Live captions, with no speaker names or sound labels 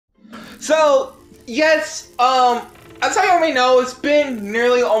So, yes, as I already know, it's been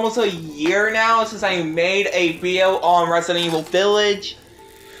nearly almost a year now since I made a video on Resident Evil Village.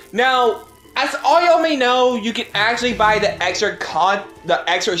 Now, as all y'all may know, you can actually buy the extra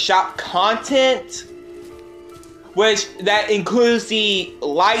shop content, which that includes the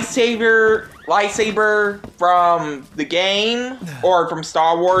lightsaber from the game or from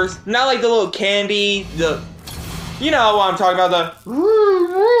Star Wars. Not like the little candy, you know what I'm talking about,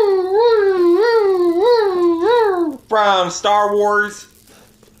 from Star Wars.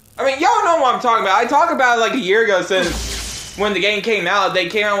 I mean, y'all know what I'm talking about. I talked about it like a year ago since when the game came out. They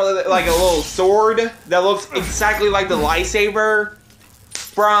came out with like a little sword that looks exactly like the lightsaber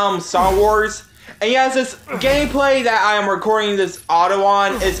from Star Wars. And yes, this gameplay that I am recording this audio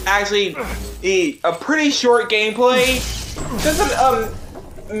on is actually a pretty short gameplay. Just a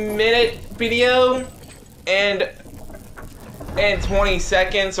minute video and 20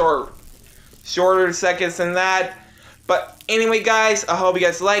 seconds or shorter seconds than that. But anyway, guys, I hope you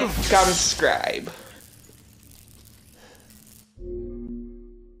guys like, comment, subscribe.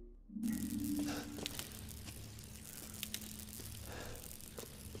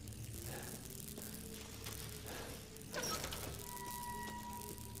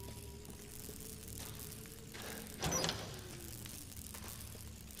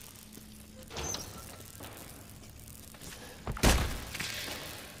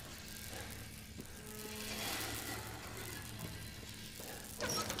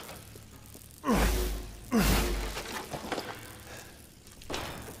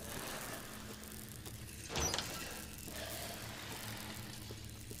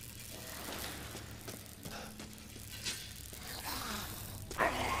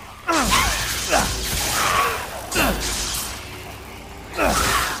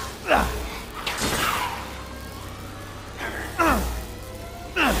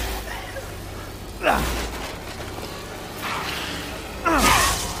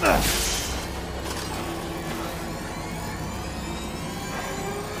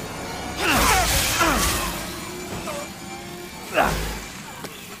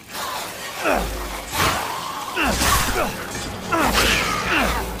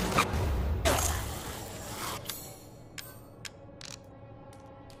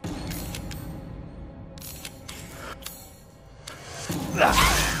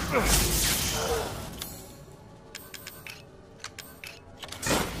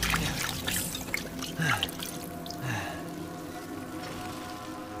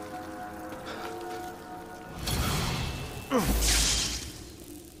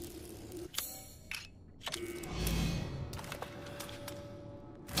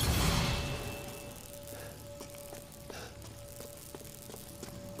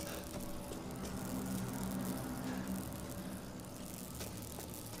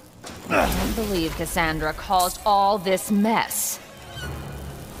 I can't believe Cassandra caused all this mess.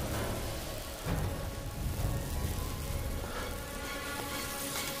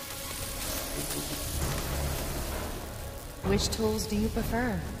 Which tools do you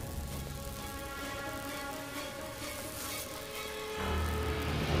prefer?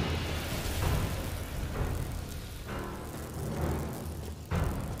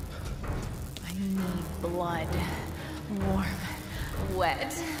 I need blood. Warm.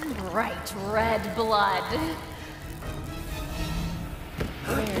 Wet, bright red blood.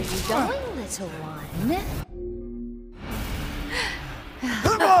 Where are you going, little one?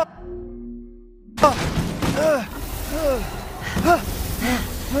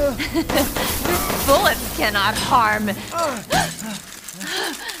 Bullets cannot harm.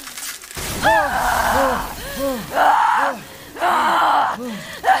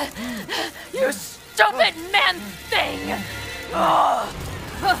 You stupid man thing!